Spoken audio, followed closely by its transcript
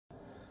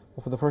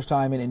Well, for the first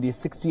time in India's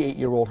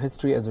 68-year-old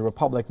history as a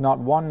republic, not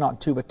one,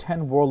 not two, but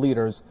 10 world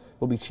leaders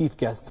will be chief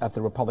guests at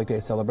the Republic Day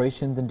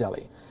celebrations in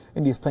Delhi.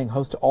 India is playing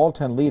host to all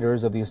 10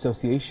 leaders of the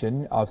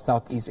Association of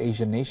Southeast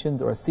Asian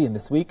Nations, or ASEAN,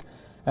 this week.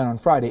 And on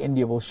Friday,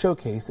 India will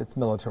showcase its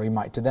military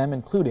might to them,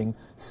 including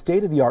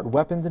state-of-the-art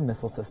weapons and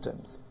missile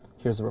systems.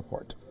 Here's a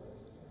report.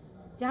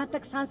 जहाँ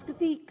तक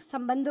सांस्कृतिक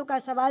संबंधों का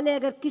सवाल है,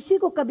 अगर किसी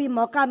को कभी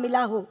मौका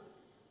मिला हो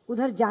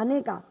उधर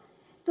जाने का,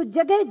 तो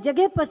जगह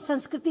जगह पर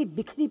संस्कृति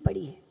बिखरी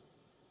पड़ी है।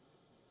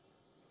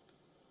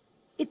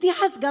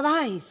 इतिहास गवाह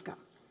है इसका।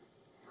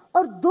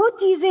 और दो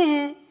चीजें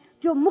हैं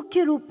जो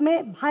मुख्य रूप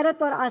में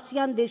भारत और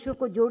आसियान देशों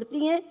को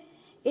जोड़ती हैं।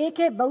 एक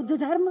है बौद्ध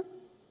धर्म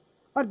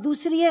और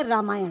दूसरी है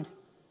रामायण।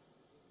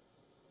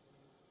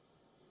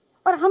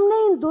 और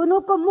हमने इन दोनों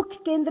को मुख्य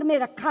केंद्र में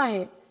रखा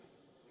है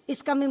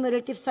इस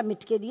कमेमोरेटिव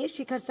समिट के लिए,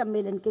 शिखर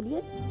सम्मेलन के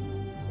लिए।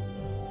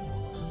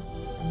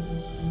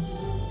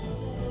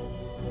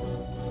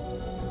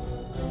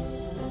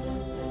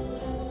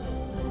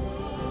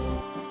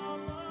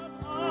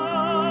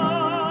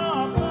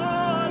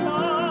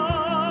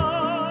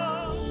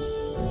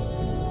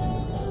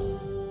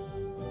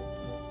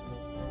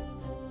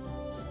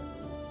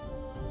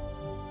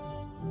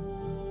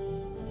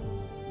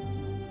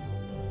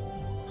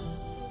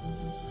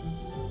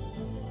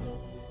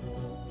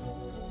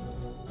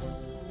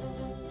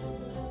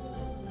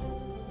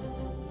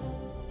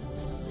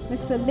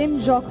 Mr. Lim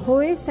Jock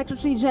Hoi,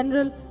 Secretary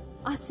General,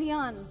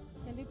 ASEAN.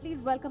 Can we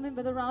please welcome him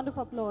with a round of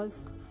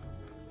applause?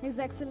 His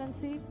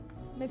Excellency,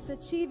 Mr.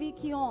 Chi Wee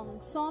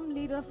Keong, SOM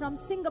leader from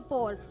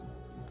Singapore.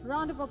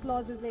 Round of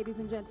applause, ladies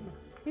and gentlemen.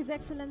 His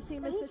Excellency,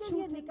 Mr.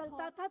 Chu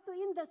निकलता था तो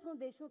इन 10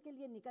 देशों के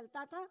लिए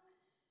निकलता था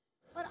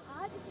और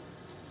आज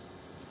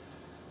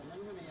समझ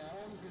में नहीं आ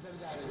रहा हम किधर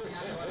जा रहे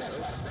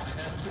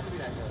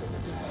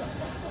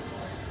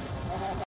हैं।